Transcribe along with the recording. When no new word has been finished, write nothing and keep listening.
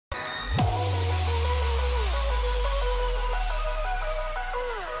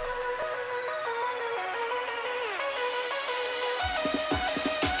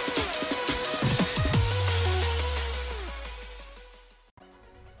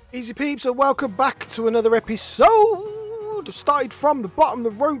Easy peeps, and welcome back to another episode. Started from the bottom, the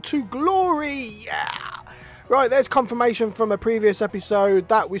road to glory. Yeah. Right, there's confirmation from a previous episode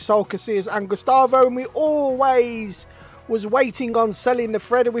that we sold Casillas and Gustavo, and we always was waiting on selling the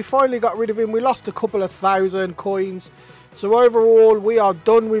Fred, and we finally got rid of him. We lost a couple of thousand coins. So overall, we are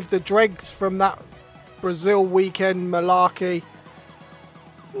done with the dregs from that Brazil weekend malarkey.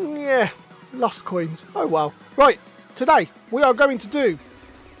 Yeah, lost coins. Oh well. Right, today we are going to do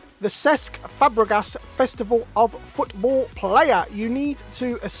the Cesc Fabregas Festival of Football player. You need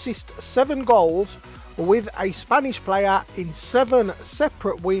to assist 7 goals with a Spanish player in 7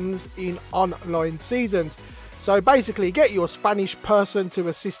 separate wins in online seasons. So basically get your Spanish person to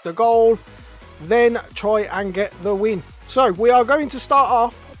assist a goal, then try and get the win. So we are going to start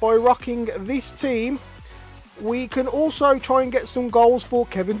off by rocking this team. We can also try and get some goals for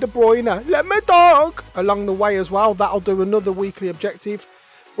Kevin De Bruyne, let me talk, along the way as well. That'll do another weekly objective.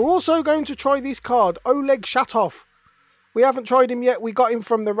 We're also going to try this card, Oleg Shatov. We haven't tried him yet. We got him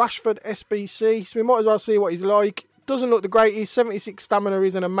from the Rashford SBC, so we might as well see what he's like. Doesn't look the greatest. 76 stamina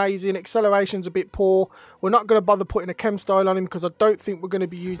isn't amazing. Acceleration's a bit poor. We're not going to bother putting a chem style on him because I don't think we're going to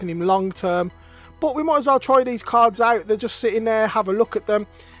be using him long term. But we might as well try these cards out. They're just sitting there, have a look at them.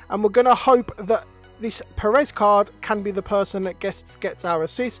 And we're going to hope that this Perez card can be the person that gets our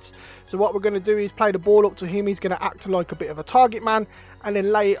assists. So what we're going to do is play the ball up to him. He's going to act like a bit of a target man and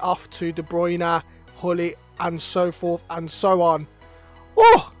then lay it off to De Bruyne, Hully, and so forth and so on.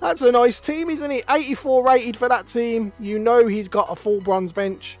 Oh, that's a nice team, isn't it? 84 rated for that team. You know he's got a full bronze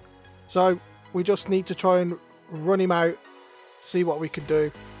bench. So we just need to try and run him out, see what we can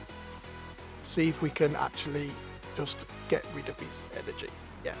do. See if we can actually just get rid of his energy.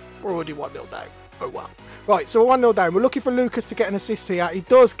 Yeah, we're already 1-0 down. Oh well. Right, so we're 1-0 down. We're looking for Lucas to get an assist here. He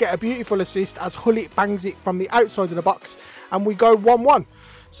does get a beautiful assist as Hully bangs it from the outside of the box. And we go 1-1.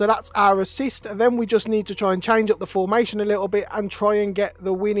 So that's our assist. And then we just need to try and change up the formation a little bit and try and get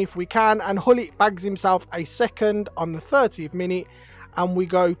the win if we can. And Hully bags himself a second on the 30th minute. And we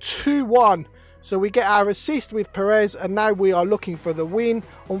go 2-1. So we get our assist with Perez, and now we are looking for the win.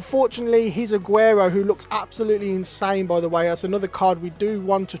 Unfortunately, he's Aguero, who looks absolutely insane, by the way. That's another card we do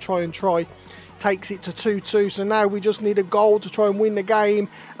want to try. Takes it to 2-2. So now we just need a goal to try and win the game.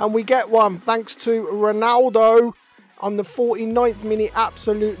 And we get one, thanks to Ronaldo. On the 49th minute,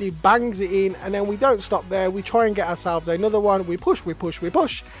 absolutely bangs it in. And then we don't stop there. We try and get ourselves another one. We push.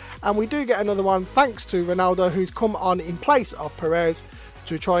 And we do get another one, thanks to Ronaldo, who's come on in place of Perez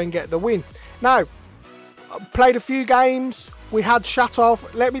to try and get the win. Now, played a few games. We had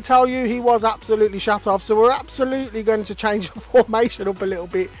Shatov. Let me tell you, he was absolutely Shatov. So we're absolutely going to change the formation up a little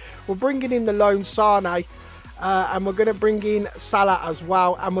bit. We're bringing in the lone Sane. And we're going to bring in Salah as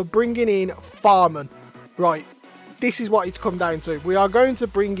well. And we're bringing in Farman. Right. This is what it's come down to. We are going to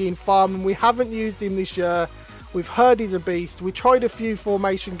bring in Farman. We haven't used him this year. We've heard he's a beast. We tried a few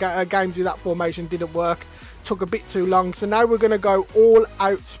formation games with that formation. Didn't work. Took a bit too long. So now we're going to go all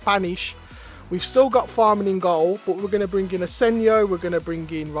out Spanish. We've still got Farman in goal, but we're going to bring in Asenio, we're going to bring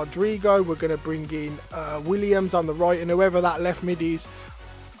in Rodrigo, we're going to bring in Williams on the right, and whoever that left mid is.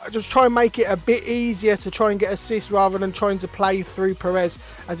 Just try and make it a bit easier to try and get assists rather than trying to play through Perez,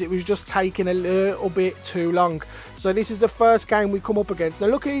 as it was just taking a little bit too long. So this is the first game we come up against. Now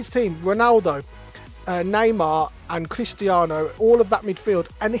look at his team, Ronaldo, Neymar and Cristiano, all of that midfield,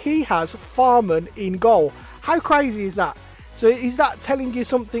 and he has Farman in goal. How crazy is that? So is that telling you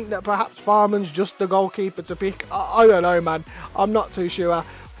something that perhaps Farman's just the goalkeeper to pick? I don't know, man. I'm not too sure.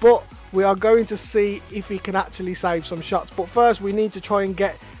 But we are going to see if he can actually save some shots. But first, we need to try and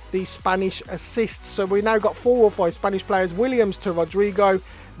get the Spanish assists. So we now got 4 or 5 Spanish players. Williams to Rodrigo.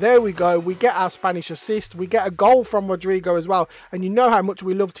 There we go. We get our Spanish assist. We get a goal from Rodrigo as well. And you know how much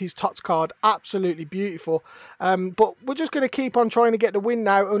we loved his TOTS card. Absolutely beautiful. But we're just going to keep on trying to get the win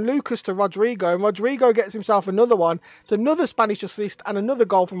now. And Lucas to Rodrigo. And Rodrigo gets himself another one. It's another Spanish assist and another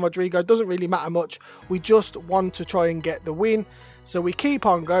goal from Rodrigo. Doesn't really matter much. We just want to try and get the win. So we keep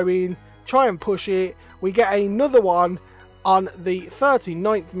on going. Try and push it. We get another one on the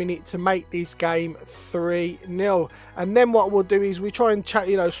 39th minute to make this game 3-0. And then what we'll do is we try and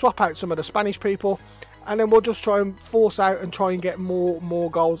swap out some of the Spanish people, and then we'll just try and force out and try and get more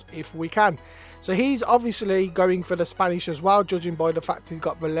goals if we can. So he's obviously going for the Spanish as well, judging by the fact he's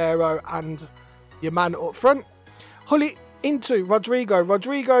got Valero and your man up front. Hully into Rodrigo,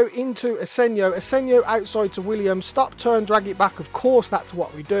 Rodrigo into Asenio, Asenio outside to Williams, stop, turn, drag it back, of course that's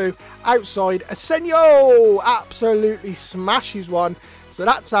what we do, outside, Asenio absolutely smashes one, so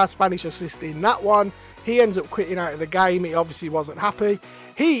that's our Spanish assist in that one. He ends up quitting out of the game, he obviously wasn't happy.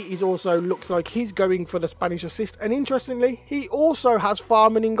 He is also looks like he's going for the Spanish assist, and interestingly, he also has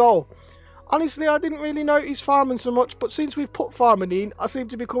Farman in goal. Honestly, I didn't really notice Farman so much, but since we've put Farman in, I seem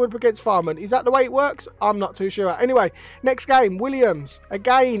to be coming up against Farman. Is that the way it works? I'm not too sure. Anyway, next game, Williams,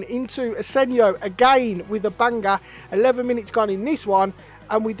 again into Asenio, again with a banger. 11 minutes gone in this one,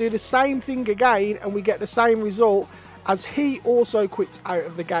 and we do the same thing again, and we get the same result as he also quits out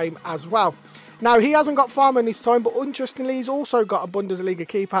of the game as well. Now, he hasn't got Farman this time, but interestingly, he's also got a Bundesliga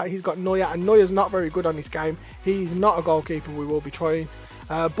keeper. He's got Neuer, and Neuer's not very good on this game. He's not a goalkeeper we will be trying,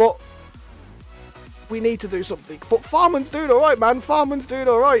 but we need to do something. But Farman's doing alright, man. Farman's doing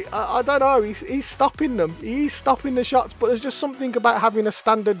alright. I don't know. He's stopping them. He's stopping the shots, but there's just something about having a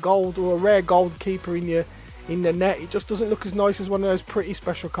standard gold or a rare gold keeper in the net. It just doesn't look as nice as one of those pretty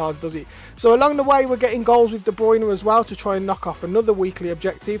special cards, does it? So along the way, we're getting goals with De Bruyne as well to try and knock off another weekly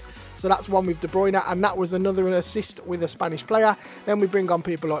objective. So that's one with De Bruyne, and that was another assist with a Spanish player. Then we bring on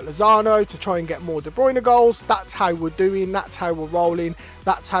people like Lozano to try and get more De Bruyne goals. That's how we're doing. That's how we're rolling.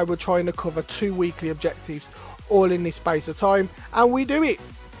 That's how we're trying to cover 2 weekly objectives all in this space of time. And we do it.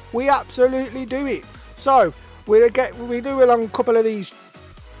 We absolutely do it. So we do along a couple of these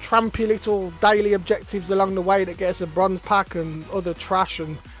trampy little daily objectives along the way that get us a bronze pack and other trash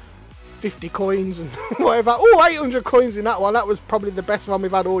and 50 coins and whatever. Oh, 800 coins in that one. That was probably the best one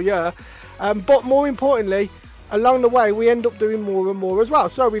we've had all year. But more importantly, along the way, we end up doing more and more as well.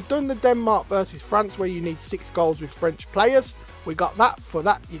 So we've done the Denmark versus France, where you need 6 goals with French players. We got that. For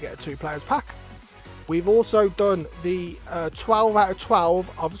that, you get a 2 players pack. We've also done the 12 out of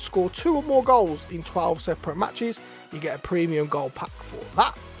 12. I've scored 2 or more goals in 12 separate matches. You get a premium goal pack for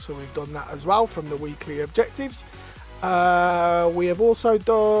that. So we've done that as well from the weekly objectives. We have also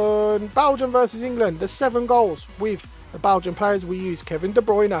done Belgium versus England. There's 7 goals with the Belgian players. We use Kevin De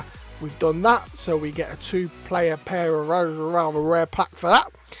Bruyne. We've done that, so we get a 2-player pair of rather rare pack for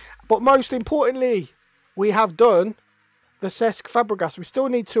that. But most importantly, we have done the Cesc Fabregas. We still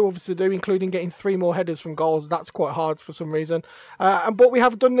need 2 others to do, including getting 3 more headers from goals. That's quite hard for some reason. But we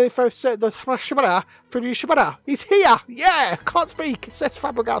have done the first set. The Shabada. He's here. Yeah, can't speak. Cesc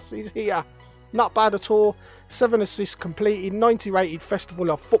Fabregas is here. Not bad at all. 7 assists completed. 90 rated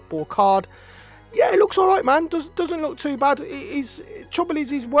Festival of Football card. Yeah, it looks alright, man. Doesn't look too bad. Trouble is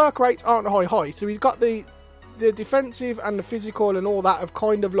his work rates aren't high. So he's got the defensive and the physical and all that of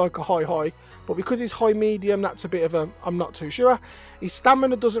kind of like a high. But because he's high medium, that's a bit of a, I'm not too sure. His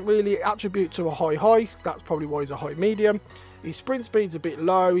stamina doesn't really attribute to a high. That's probably why he's a high medium. His sprint speed's a bit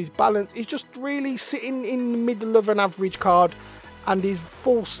low. His balance, he's just really sitting in the middle of an average card. And he's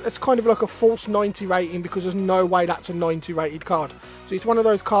false, it's kind of like a false 90 rating, because there's no way that's a 90 rated card. So it's one of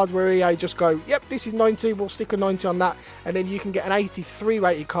those cards where EA just go, yep, this is 90, we'll stick a 90 on that, and then you can get an 83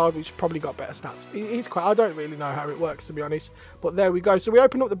 rated card, which probably got better stats. It's quite, I don't really know how it works, to be honest, but there we go. So we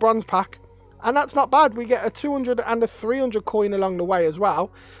open up the bronze pack, and that's not bad. We get a 200 and a 300 coin along the way as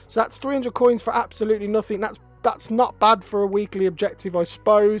well. So that's 300 coins for absolutely nothing. That's not bad for a weekly objective, I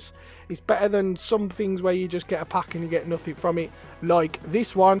suppose. It's better than some things where you just get a pack and you get nothing from it, like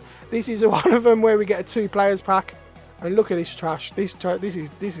this one. This is one of them where we get a 2 players pack. And look at this trash. This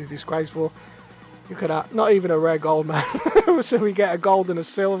is disgraceful. Look at that. Not even a rare gold, man. So we get a gold and a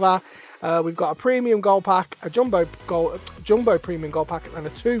silver. We've got a premium gold pack, a jumbo premium gold pack, and a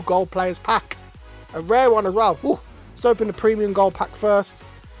 2 gold players pack. A rare one as well. Ooh. Let's open the premium gold pack first.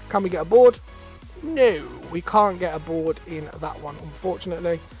 Can we get a board? No, we can't get a board in that one,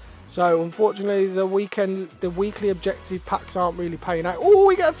 unfortunately. So unfortunately, the weekly objective packs aren't really paying out. Oh,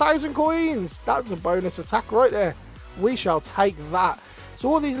 we get 1,000 coins. That's a bonus attack right there. We shall take that. So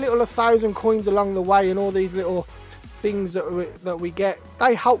all these little 1,000 coins along the way, and all these little things that we get,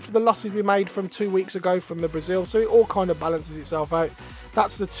 they help for the losses we made from 2 weeks ago from the Brazil. So it all kind of balances itself out.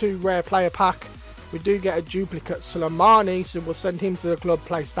 That's the 2 rare player pack. We do get a duplicate Soleimani, so we'll send him to the club,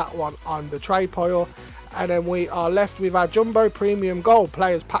 place that one on the trade pile. And then we are left with our Jumbo Premium Gold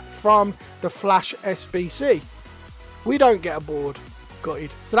Players Pack from the Flash SBC. We don't get a board.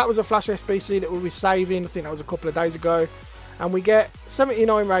 Gutted. So that was a Flash SBC that we were saving. I think that was a couple of days ago. And we get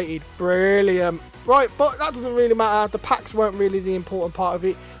 79 rated. Brilliant. Right, but that doesn't really matter. The packs weren't really the important part of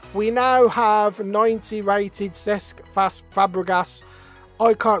it. We now have 90 rated Cesc Fabregas.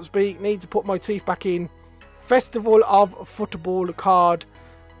 I can't speak. Need to put my teeth back in. Festival of Football card.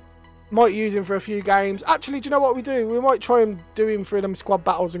 Might use him for a few games. Actually, do you know what we do? We might try and do him for them squad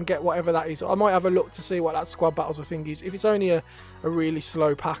battles and get whatever that is. I might have a look to see what that squad battles thing is. If it's only a really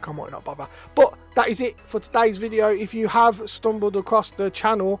slow pack, I might not bother. But that is it for today's video. If you have stumbled across the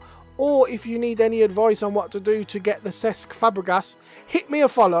channel, or if you need any advice on what to do to get the Cesc Fabregas, hit me a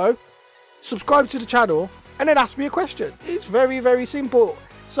follow, subscribe to the channel, and then ask me a question. It's very, very simple.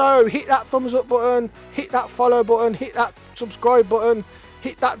 So hit that thumbs up button, hit that follow button, hit that subscribe button,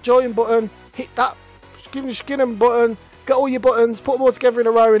 hit that join button, hit that skin button. Get all your buttons, put them all together in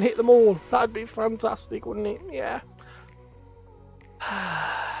a row and hit them all. That'd be fantastic, wouldn't it? Yeah.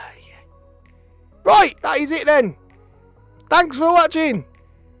 Yeah. Right, that is it then. Thanks for watching.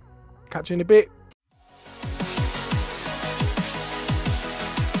 Catch you in a bit.